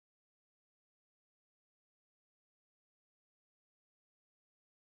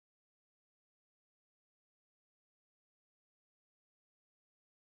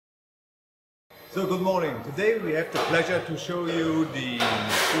So good morning. Today we have the pleasure to show you the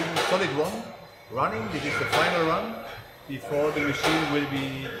machine Solid 1 running. This is the final run before the machine will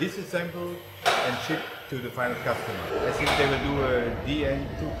be disassembled and shipped to the final customer. I think they will do a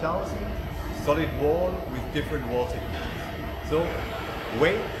DN2000 solid wall with different wall techniques. So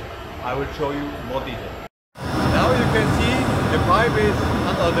wait, I will show you more detail. Now you can see the pipe is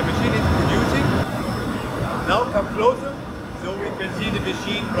under the machine is producing. Now come closer so we can see the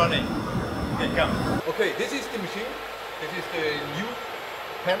machine running. Okay, this is the machine. This is the new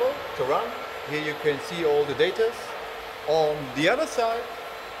panel to run. Here you can see all the data. On the other side,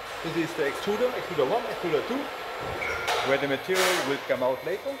 this is the extruder 1, extruder 2, where the material will come out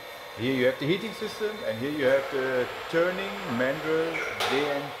later. Here you have the heating system, and here you have the turning Mandrel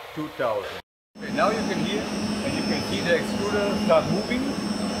DN2000. Okay, now you can hear and you can see the extruder start moving.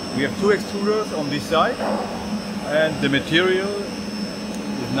 We have two extruders on this side, and the material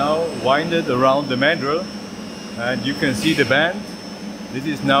now winded around the mandrel, and you can see the band. This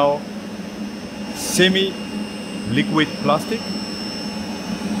is now semi-liquid plastic,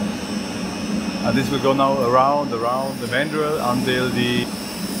 and this will go now around the mandrel until the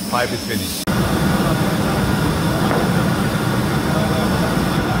pipe is finished.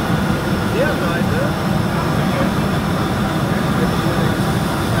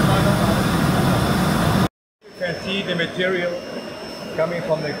 You can see the material coming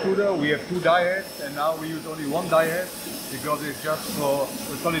from the extruder. We have two die heads, and now we use only one die head because it's just for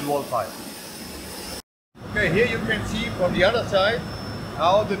the solid wall pipe. Okay, here you can see from the other side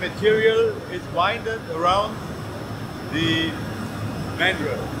how the material is winded around the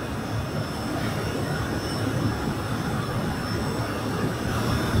mandrel.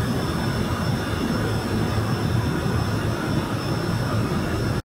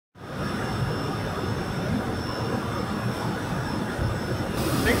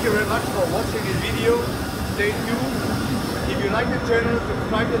 Thank you very much for watching this video. Stay tuned. If you like the channel,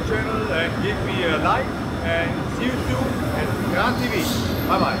 subscribe to the channel and give me a like. And see you soon at Krah TV.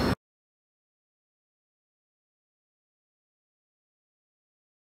 Bye bye.